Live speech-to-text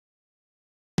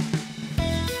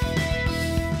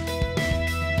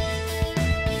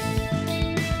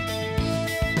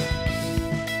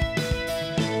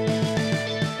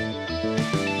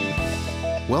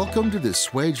Welcome to this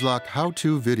Swagelok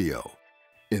how-to video.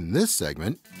 In this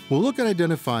segment, we'll look at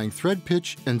identifying thread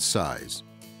pitch and size.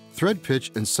 Thread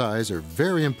pitch and size are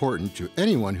very important to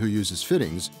anyone who uses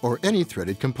fittings or any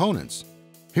threaded components.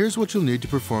 Here's what you'll need to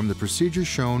perform the procedure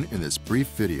shown in this brief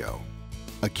video.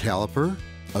 A caliper,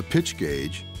 a pitch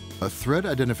gauge, a thread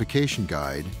identification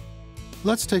guide.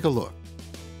 Let's take a look.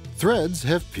 Threads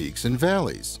have peaks and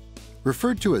valleys,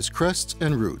 referred to as crests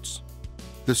and roots.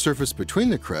 The surface between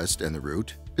the crest and the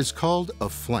root is called a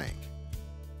flank.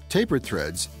 Tapered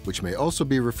threads, which may also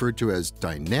be referred to as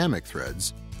dynamic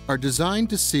threads, are designed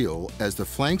to seal as the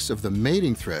flanks of the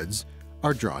mating threads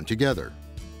are drawn together.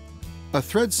 A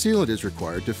thread sealant is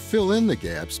required to fill in the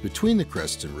gaps between the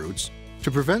crests and roots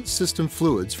to prevent system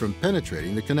fluids from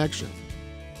penetrating the connection.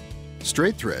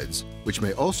 Straight threads, which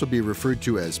may also be referred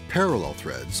to as parallel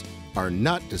threads, are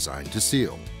not designed to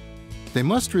seal. They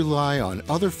must rely on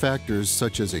other factors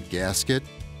such as a gasket,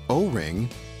 O-ring,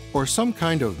 or some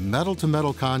kind of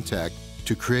metal-to-metal contact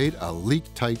to create a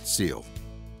leak-tight seal.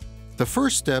 The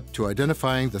first step to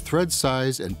identifying the thread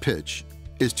size and pitch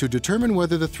is to determine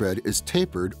whether the thread is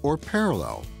tapered or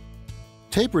parallel.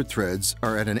 Tapered threads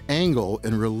are at an angle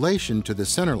in relation to the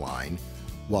center line,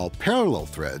 while parallel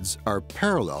threads are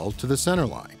parallel to the center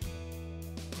line.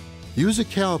 Use a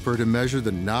caliper to measure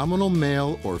the nominal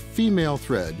male or female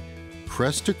thread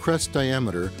crest-to-crest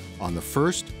diameter on the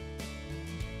first,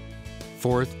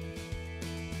 fourth,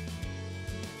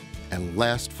 and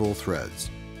last full threads.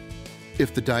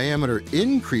 If the diameter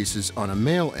increases on a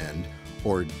male end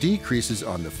or decreases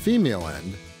on the female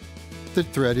end, the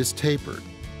thread is tapered.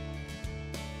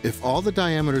 If all the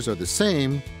diameters are the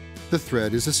same, the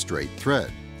thread is a straight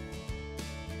thread.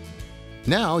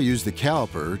 Now use the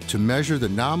caliper to measure the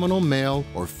nominal male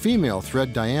or female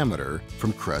thread diameter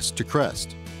from crest to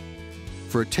crest.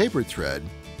 For a tapered thread,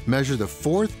 measure the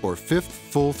fourth or fifth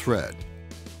full thread.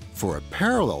 For a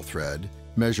parallel thread,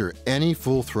 measure any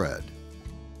full thread.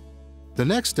 The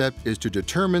next step is to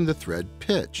determine the thread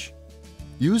pitch.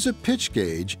 Use a pitch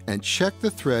gauge and check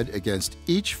the thread against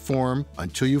each form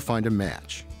until you find a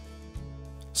match.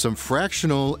 Some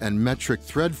fractional and metric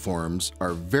thread forms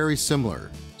are very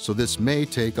similar, so this may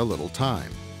take a little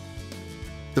time.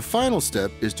 The final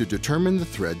step is to determine the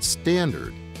thread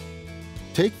standard.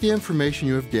 Take the information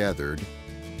you have gathered,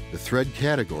 the thread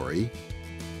category,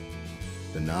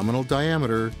 the nominal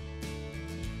diameter,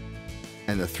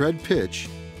 and the thread pitch,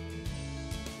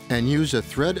 and use a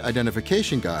thread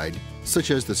identification guide, such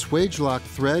as the Swagelok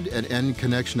Thread and End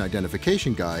Connection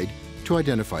Identification Guide, to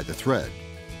identify the thread.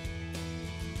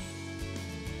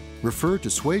 Refer to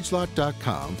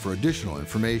swagelok.com for additional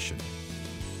information.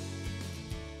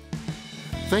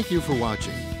 Thank you for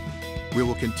watching. We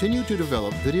will continue to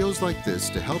develop videos like this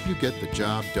to help you get the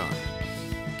job done.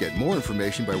 Get more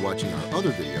information by watching our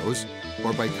other videos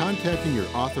or by contacting your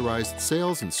authorized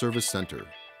sales and service center.